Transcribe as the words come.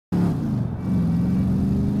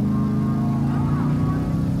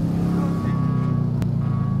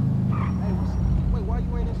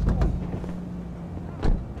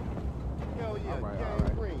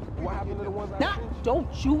Don't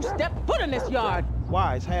you step foot in this yard.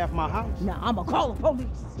 Why? It's half my house. Now I'ma call the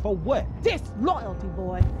police. For what? Disloyalty,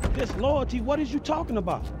 boy. Disloyalty? What is you talking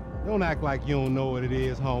about? Don't act like you don't know what it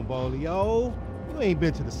is, homeboy. You ain't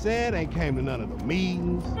been to the set, ain't came to none of the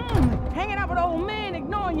meetings. Hanging out with old men,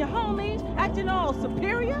 ignoring your homies, acting all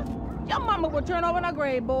superior? Your mama will turn over in her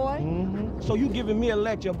grave, boy. So you giving me a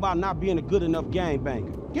lecture about not being a good enough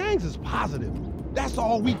gangbanger? Gangs is positive. That's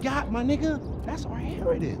all we got, my nigga. That's our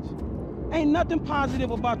heritage. Ain't nothing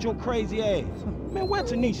positive about your crazy ass. Man, where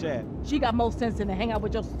Tanisha at? She got more sense than to hang out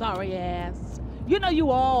with your sorry ass. You know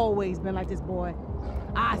you always been like this, boy.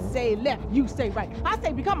 I say left, you say right. I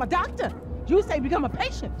say become a doctor. You say become a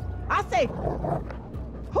patient. I say,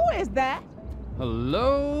 who is that?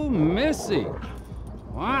 Hello, Missy.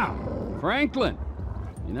 Wow, Franklin.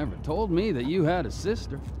 You never told me that you had a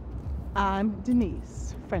sister. I'm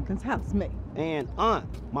Denise, Franklin's housemate. And Aunt,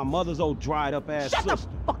 my mother's old dried up ass sister. Shut the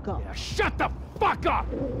fuck up. Yeah, shut the fuck up!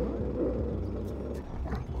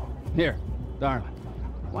 Here, darling.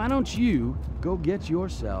 Why don't you go get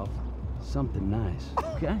yourself something nice,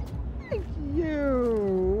 okay? Thank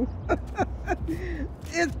you.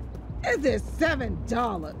 Is it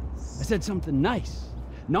 $7? I said something nice,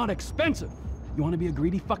 not expensive. You want to be a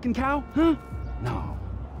greedy fucking cow, huh? No.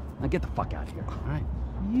 Now get the fuck out of here, all right?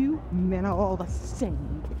 You men are all the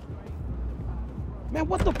same. Man,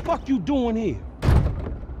 what the fuck you doing here?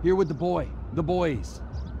 Here with the boys.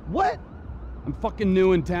 What? I'm fucking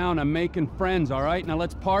new in town. I'm making friends, all right? Now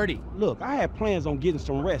let's party. Look, I had plans on getting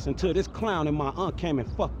some rest until this clown and my aunt came and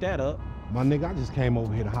fucked that up. My nigga, I just came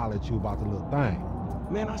over here to holler at you about the little thing.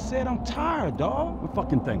 Man, I said I'm tired, dawg. What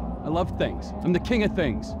fucking thing? I love things. I'm the king of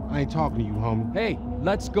things. I ain't talking to you, homie. Hey,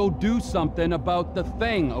 let's go do something about the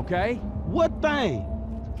thing, okay? What thing?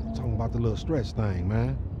 I'm talking about the little stretch thing,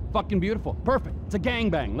 man. Fucking beautiful. Perfect. It's a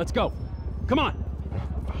gangbang. Let's go. Come on.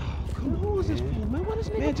 Come on, who is this fool, man? What is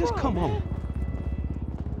nigga Man, just come on.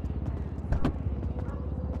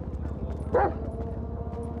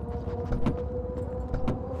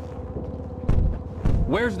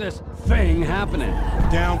 Where's this thing happening?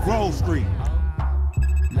 Down Grove Street.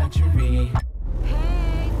 Luxury.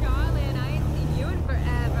 Hey, darling, I ain't seen you in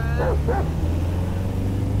forever.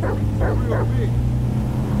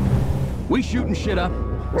 We shooting shit up,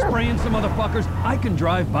 spraying some motherfuckers. I can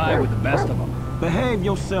drive by with the best of them. Behave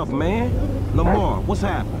yourself, man. Lamar, what's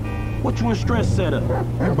happening? What you in Stress set up?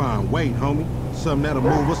 You buying weight, homie. Something that'll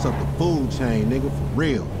move us up the food chain, nigga, for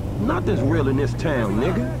real. Not this real in this town,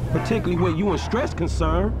 nigga. Particularly where you in Stress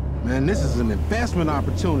concerned. Man, this is an investment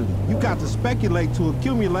opportunity. You got to speculate to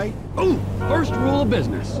accumulate. Ooh, first rule of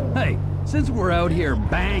business. Hey, since we're out here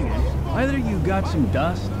banging, either you got some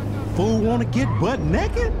dust? Fool wanna get butt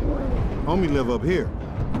naked? Homie live up here.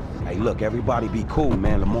 Hey, look, everybody be cool,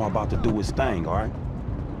 man. Lamar about to do his thing, all right?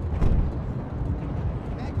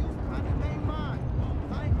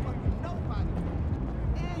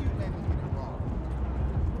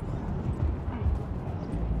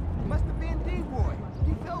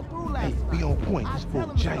 Hey, be on point. This fool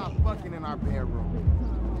janky. Fucking in our bedroom.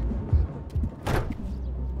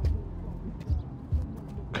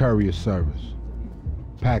 Courier service.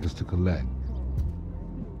 Package to collect.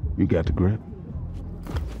 You got the grip?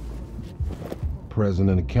 Present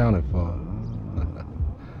and accounted for.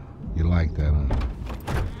 You like that, huh?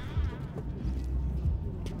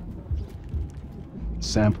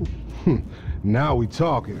 Sample? Now we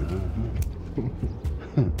talking.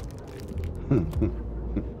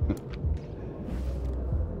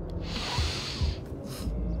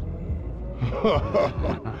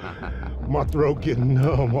 My throat getting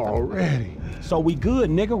numb already. So we good,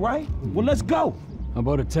 nigga, right? Well, let's go. How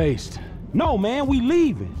about a taste? No, man, we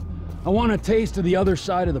leaving. I want a taste of the other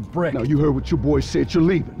side of the brick. Now, you heard what your boy said. You're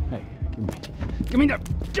leaving. Hey, give me the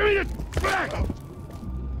back!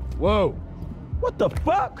 Whoa. What the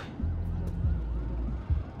fuck?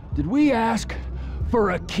 Did we ask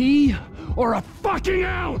for a key or a fucking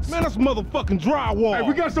ounce? Man, that's motherfucking drywall. Hey,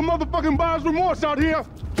 we got some motherfucking buyer's remorse out here.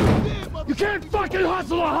 You can't fucking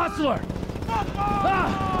hustle a hustler!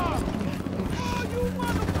 Ah! Oh, you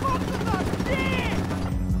motherfuckers are dead!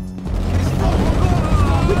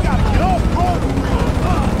 We gotta get off road.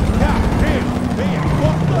 God damn, they ain't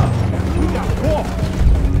fucked up. We gotta walk.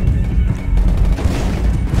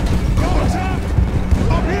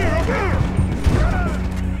 Up here, up here.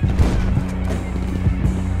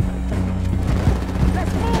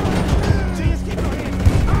 Let's move! Jeez, keep your hands.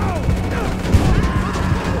 Oh!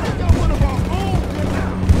 We got one of our own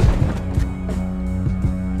now.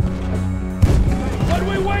 What are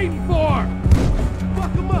we waiting for?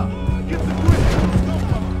 Fuck him up. Get the grip.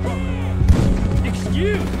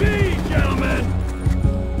 Excuse me, gentlemen!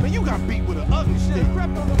 Man, you got beat with an ugly stick.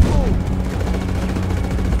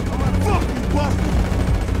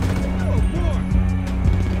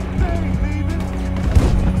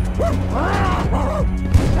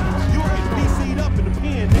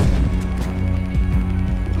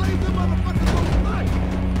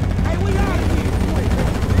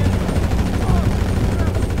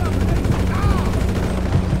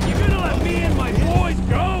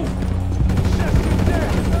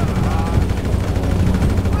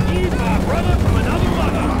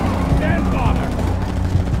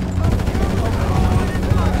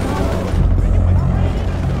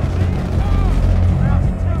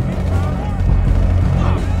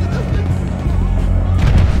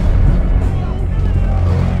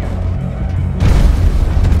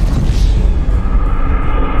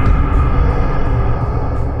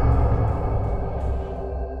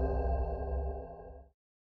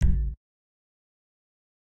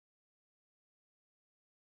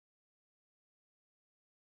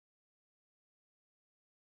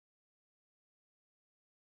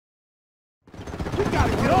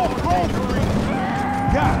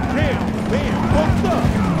 God damn, man, fucked up.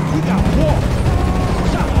 We got walk.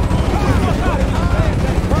 Shot.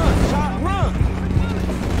 Run, shot, run.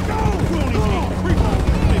 Go. We don't even need creep on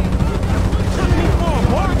this nigga. Shut me for,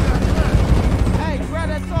 boy. Hey, grab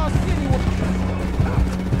that tall skinny one.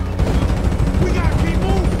 We gotta keep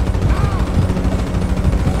moving.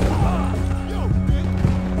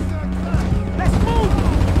 Let's move.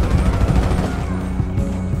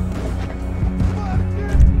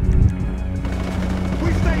 We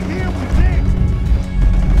stay here, we dead.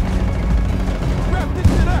 Wrap this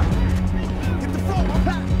shit up. Get the floor,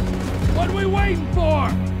 pack. What are we waiting for?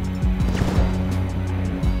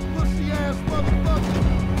 Pussy ass motherfucker.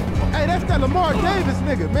 Hey, that's that Lamar Davis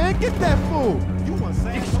nigga, man. Get that fool. You want to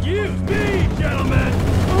say? Excuse me, gentlemen.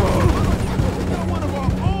 One of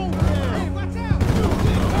our own. Hey, watch out.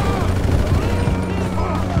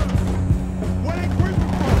 Where they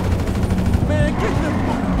creeping from? Man, get them.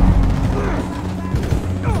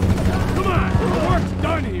 Come on, the work's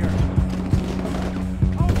done here.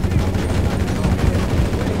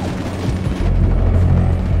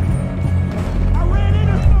 I ran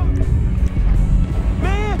into something.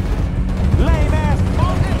 Man, lame ass.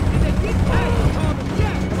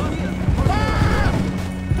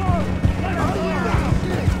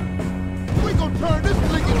 We gonna turn this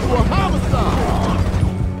thing into a homicide.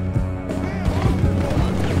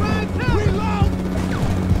 Reload.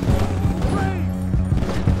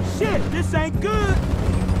 Shit, this ain't good.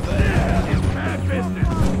 It's bad business.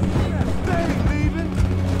 They ain't leaving.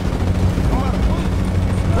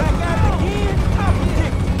 Back out again.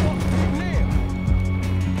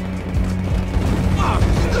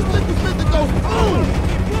 This nigga finna go boom.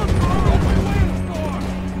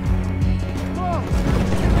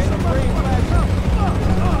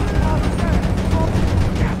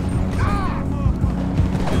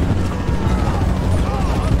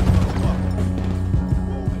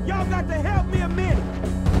 Y'all got to help me a minute.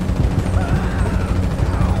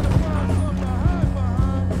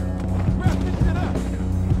 Wrap this shit up.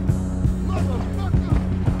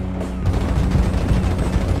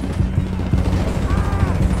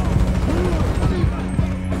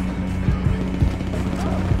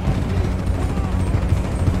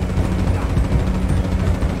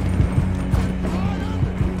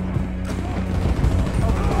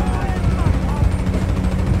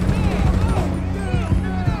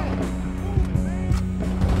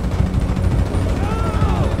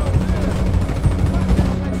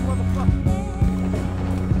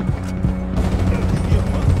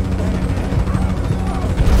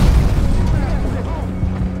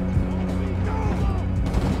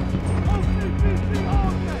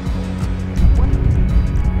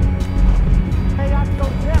 Hey, I can go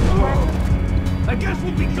tell I guess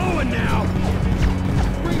we'll be going now.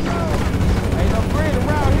 Ain't no friend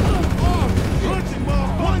around here. Punching,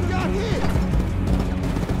 motherfucker. One got hit.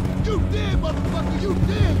 You dead, motherfucker. You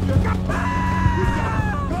dead. You got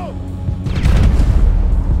go.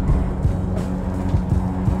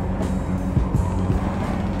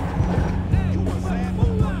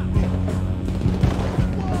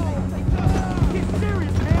 Get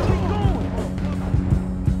serious, man. We going.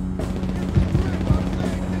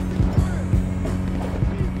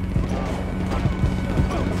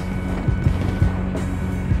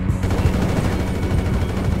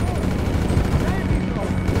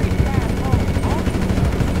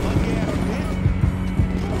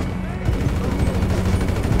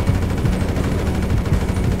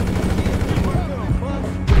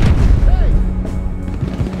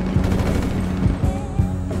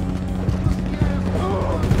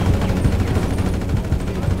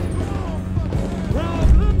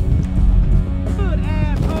 Good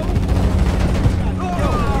asshole.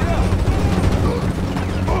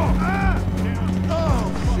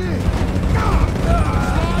 Oh, shit. God.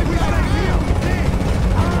 We gotta heal.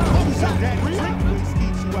 That trick will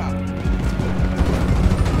skeet you out.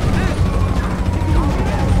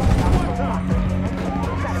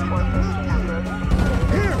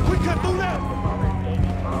 Here, we cut through that.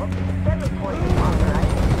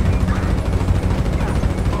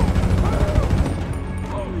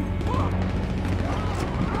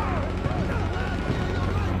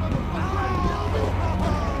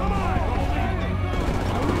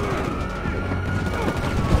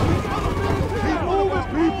 Keep moving,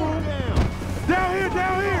 people.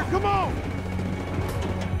 Down here, come on.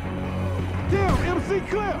 Damn, MC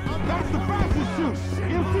Clip. That's the fashion shoot.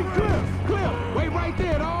 MC Clip. Wait right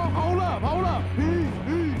there, dog. Hold up.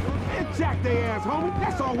 And jack their ass, homie.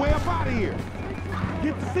 That's our way up out of here.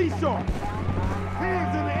 Get the seashore.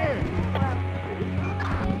 Hands in the air.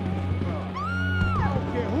 I don't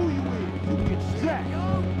care who you is. You get jacked.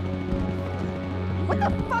 What the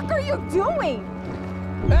fuck are you doing?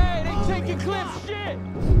 Hey, they taking Cliff's shit!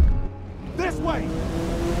 This way!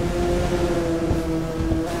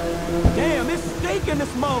 Damn, it's steak in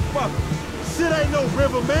this motherfucker. Shit ain't no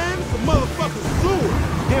river, man. It's a motherfucking sewer.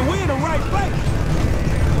 Then we in the right place.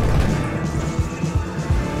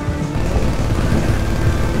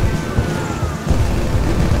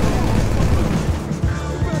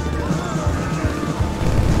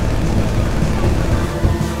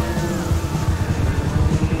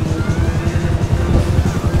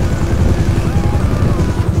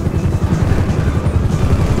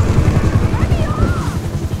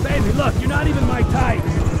 Baby, look, you're not even my type.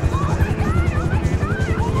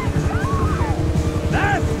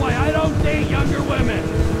 That's why I don't date younger women.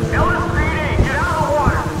 LSPD, get out of the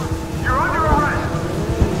water. You're under arrest.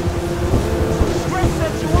 Straight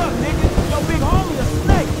set you up, nigga. Your big homie a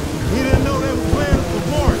snake. He didn't know they was playing us for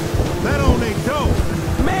warrant. That on they dough.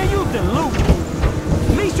 Man, you delusional.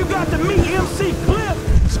 At least you got to meet MC Cliff.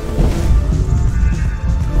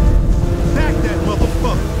 Back that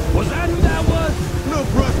motherfucker. Was that who that was? Little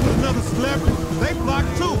brush with another celebrity. They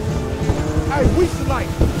blocked too. Hey, we should like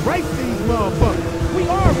race these motherfuckers. We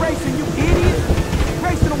are racing, you idiot.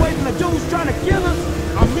 Racing away from the dudes trying to kill us.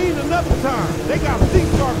 I mean another time. They got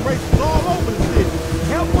Z-Shark races all over the city.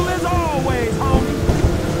 Helpful as always, homie.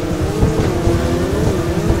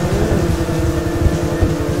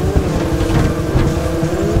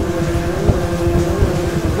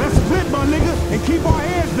 Let's split, my nigga, and keep our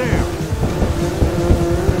heads down.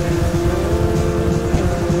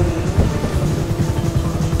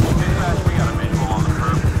 We got a visual on the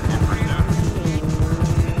curb in pursuit.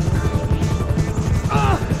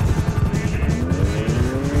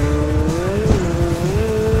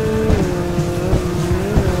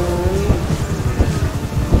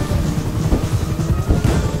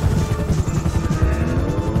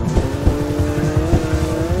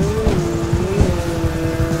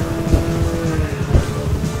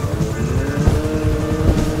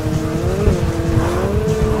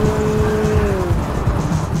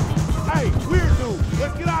 Hey, weird dude,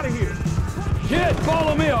 let's get out of here. Kid,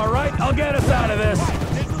 follow me, all right? I'll get us out of this.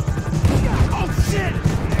 Oh, shit!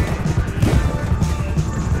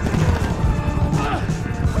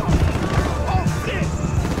 Oh, shit!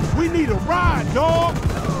 We need a ride, dog!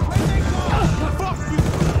 Fuck you!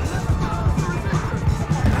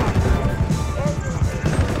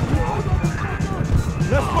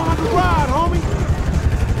 Let's find a ride, homie!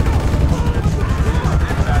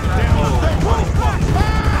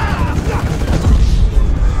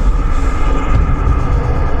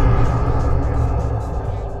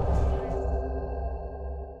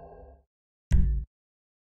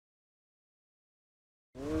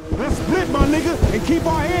 Let's split, my nigga, and keep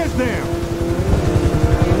our heads down.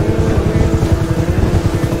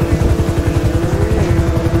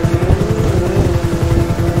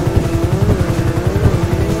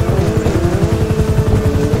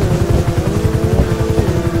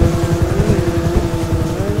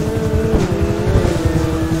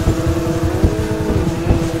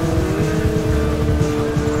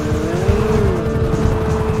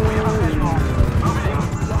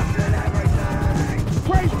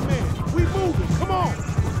 Crazy man, we moving, come on.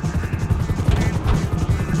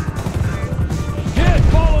 Kid,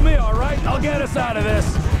 follow me, all right? I'll get us out of this.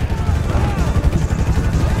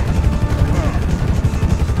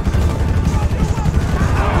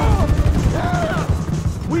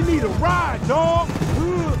 We need a ride, dog.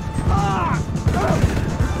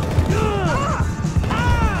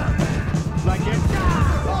 Like it.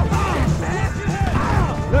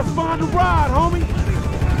 Let's find a ride, homie.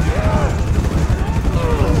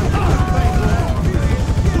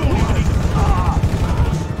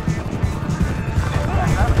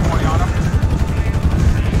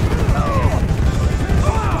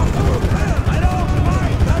 I don't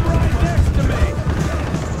mind. Come right next to me.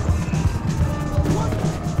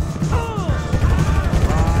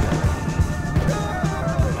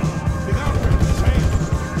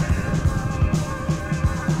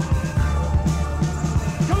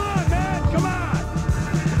 Come on, man. Come on.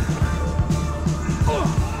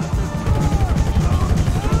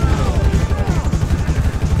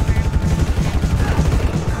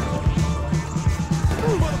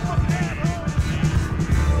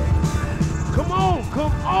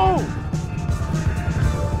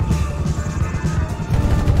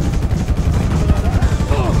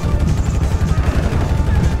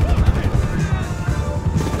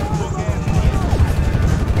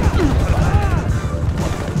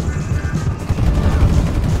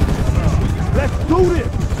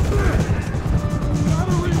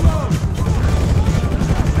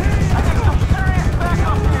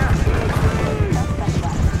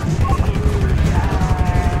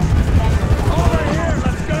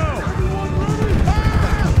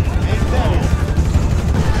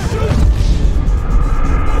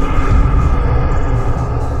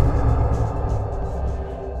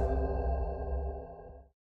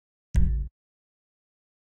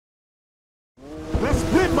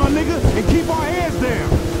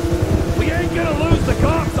 ain't gonna lose the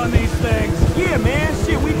cops on these things. Yeah, man,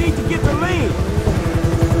 shit, we need to get the lean.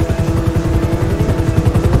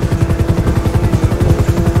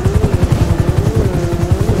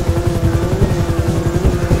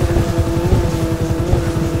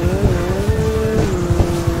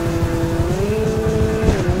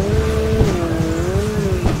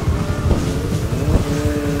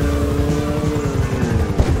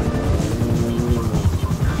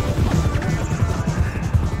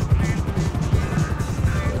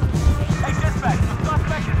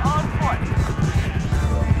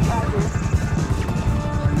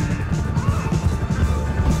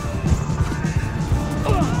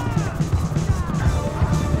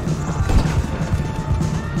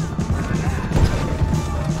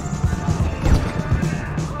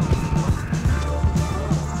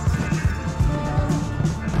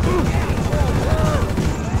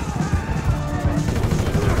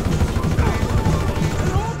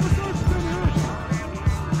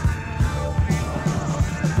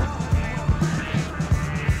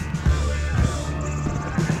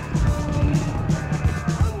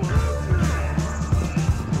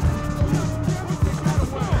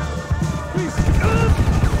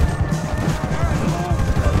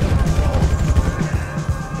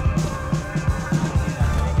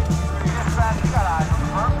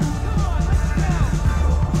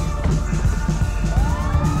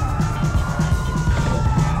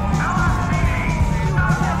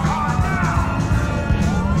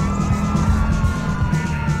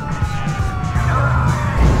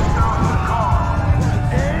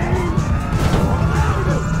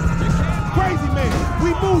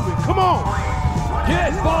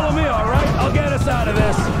 Kid, follow me, all right? I'll get us out of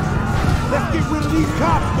this. Let's get rid of these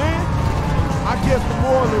cops, man. I guess the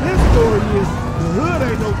moral of this story is the hood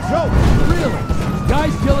ain't no joke. Really?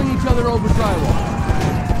 Guys killing each other over drywall.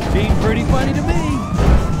 Seemed pretty funny to me.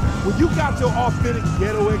 When you got your authentic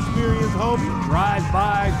ghetto experience, homie.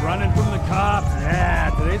 Drive-bys, running from the cops.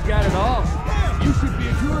 Yeah, today's got it all. You should be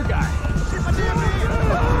a tour guide.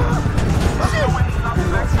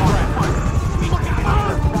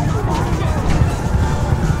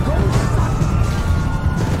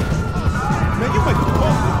 Man, you make the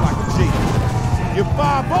post look like a G. If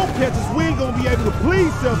 5-0 catches, we ain't gonna be able to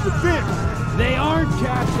plead self-defense. They aren't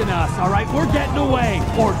catching us, all right? We're getting away,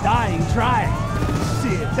 or dying trying.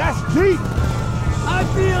 Shit, that's deep. I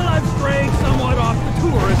feel I've strayed somewhat off the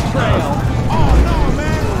tourist trail. Oh, no,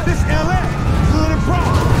 man. This LA, good and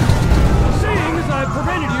proper. Seeing as I've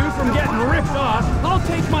prevented you from getting ripped off, I'll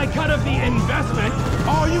take my cut of the investment.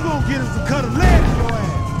 All you gonna get is a cut of lead in your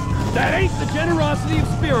ass. That ain't the generosity of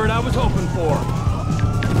spirit I was hoping for.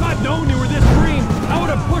 If I'd known you were this green, I would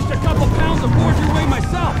have pushed a couple pounds aboard your way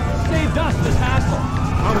myself. Saved us this hassle.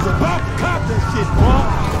 I was about to cop that shit, bro.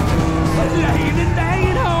 Laying and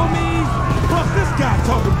banging, homies. Fuck this guy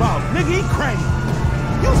talking about. Nigga, he crazy.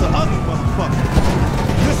 You's an ugly motherfucker.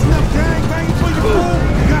 Listen up, gang banging for your fool.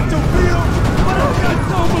 You got your bill. But I've got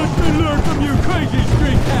so much to learn from you crazy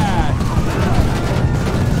street cats.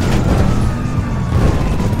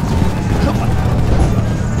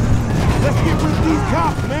 Let's get rid of these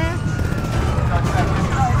cops, man.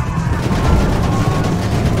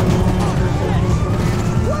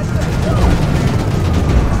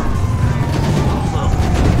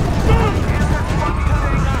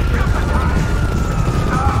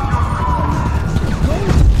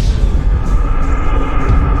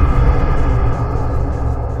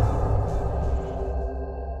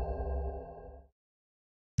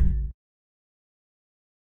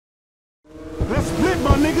 Let's split,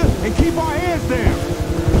 my nigga, and keep our heads down.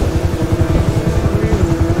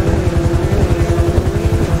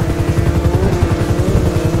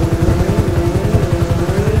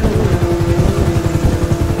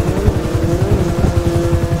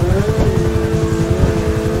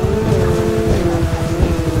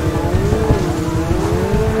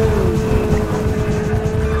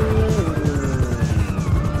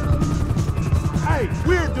 Hey,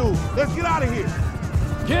 weird dude, let's get out of here.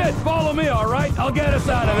 Kid, follow me, all right? I'll get us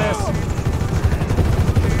out of this.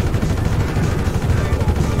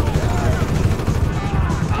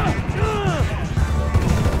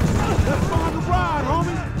 Let's find a ride,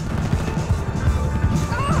 homie.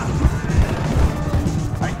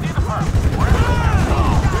 I see the first.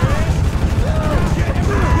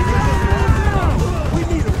 We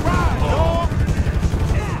need a ride, dog.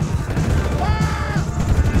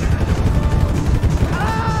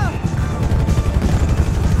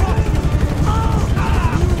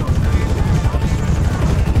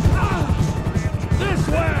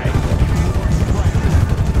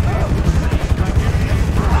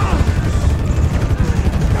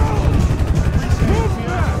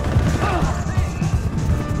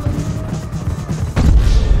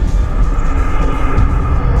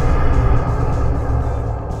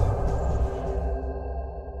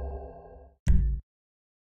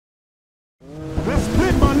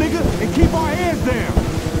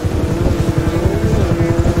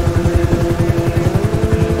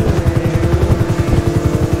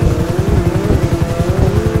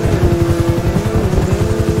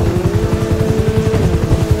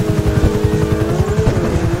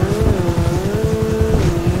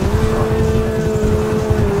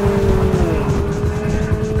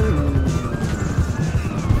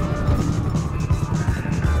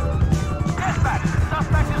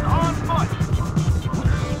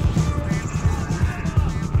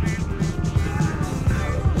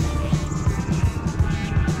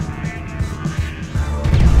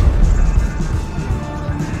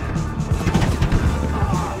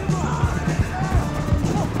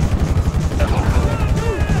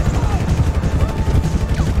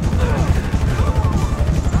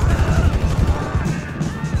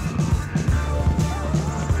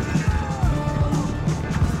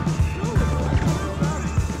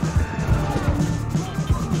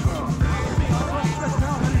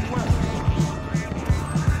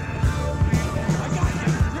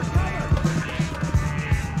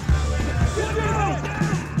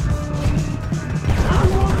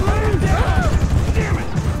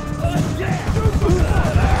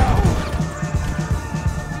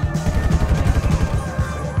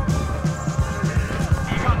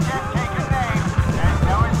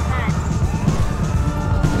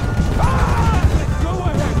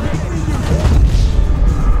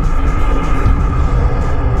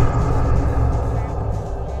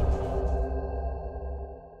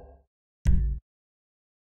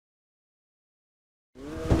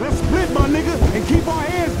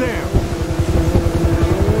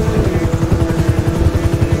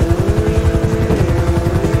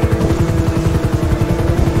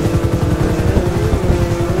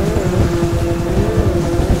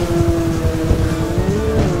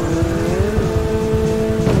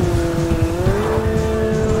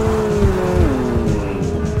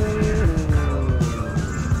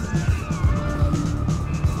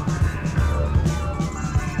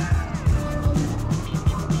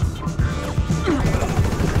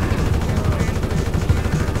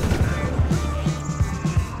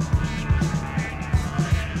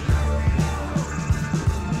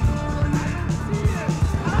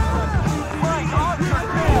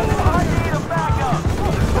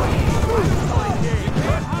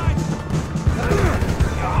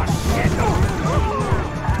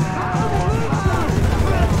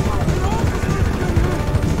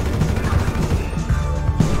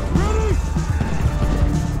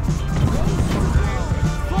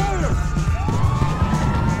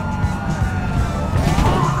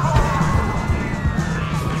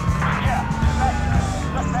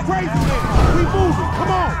 Come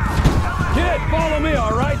on! Kid, follow me,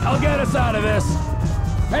 all right? I'll get us out of this.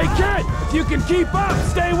 Hey, kid, if you can keep up,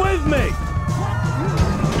 stay with me.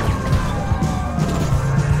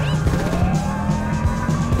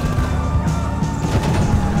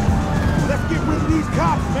 Let's get rid of these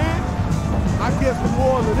cops, man. I guess the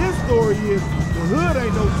moral of this story is the hood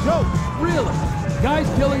ain't no joke. Really? Guys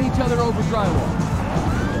killing each other over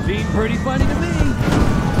drywall. Seemed pretty funny to me.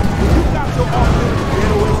 You got your authentic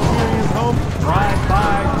ghetto experience, homie.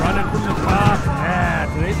 Drive-by, running from the cops.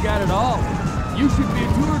 Yeah, today's got it all. You should be a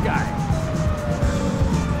tour guide.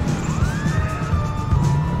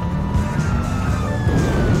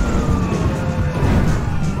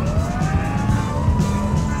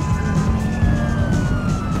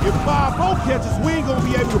 If 5-0 catches, we ain't gonna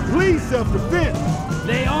be able to plead self-defense.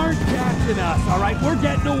 They aren't catching us, all right? We're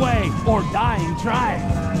getting away, or dying trying.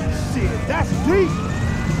 Shit, that's deep.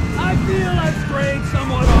 I feel I've strayed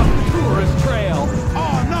somewhat off the tourist trail.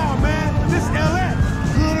 Oh, no, man. This LA,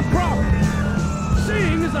 good and proper.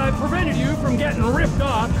 Seeing as I've prevented you from getting ripped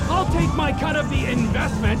off, I'll take my cut of the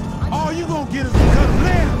investment. All you gonna get is a cut of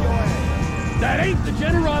land in your ass. That ain't the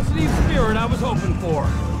generosity of spirit I was hoping for.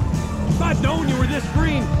 If I'd known you were this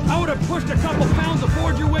green, I would have pushed a couple pounds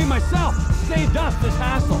aboard your way myself. Saved us this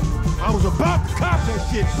hassle. I was about to cop that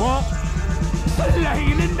shit, bump.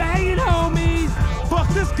 Laying and banging, homies. Fuck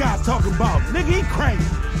this guy talking about. Nigga, he crazy.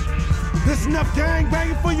 This enough gang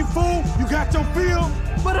banging for you, fool? You got your fill?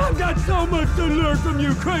 But I've got so much to learn from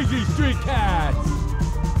you crazy street cats.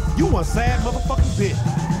 You one sad motherfucking bitch.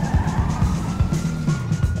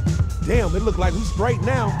 Damn, it look like we straight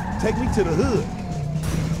now. Take me to the hood.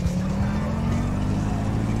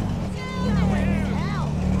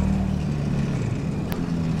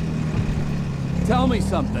 Tell me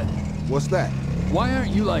something. What's that? Why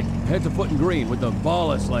aren't you like head to foot in green with the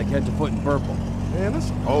ballers like head to foot in purple? Man,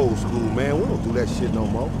 that's old school, man. We don't do that shit no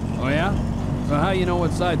more. Oh yeah? So how you know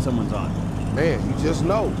what side someone's on? Man, you just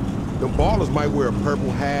know. Them ballers might wear a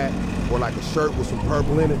purple hat or like a shirt with some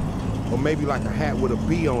purple in it. Or maybe like a hat with a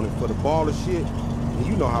B on it for the baller shit. And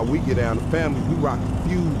you know how we get down. The family, we rock the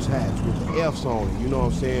fuse hats with the F's on it, you know what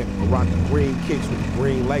I'm saying? Or rock the green kicks with the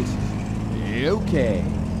green laces. Okay.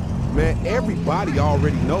 Man, everybody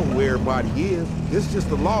already know who everybody is. It's just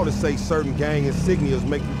the law to say certain gang insignias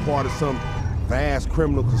make you part of some vast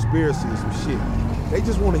criminal conspiracy or some shit. They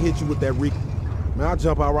just want to hit you with that Man, I'll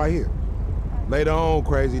jump out right here. Later on,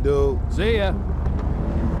 crazy dude. See ya.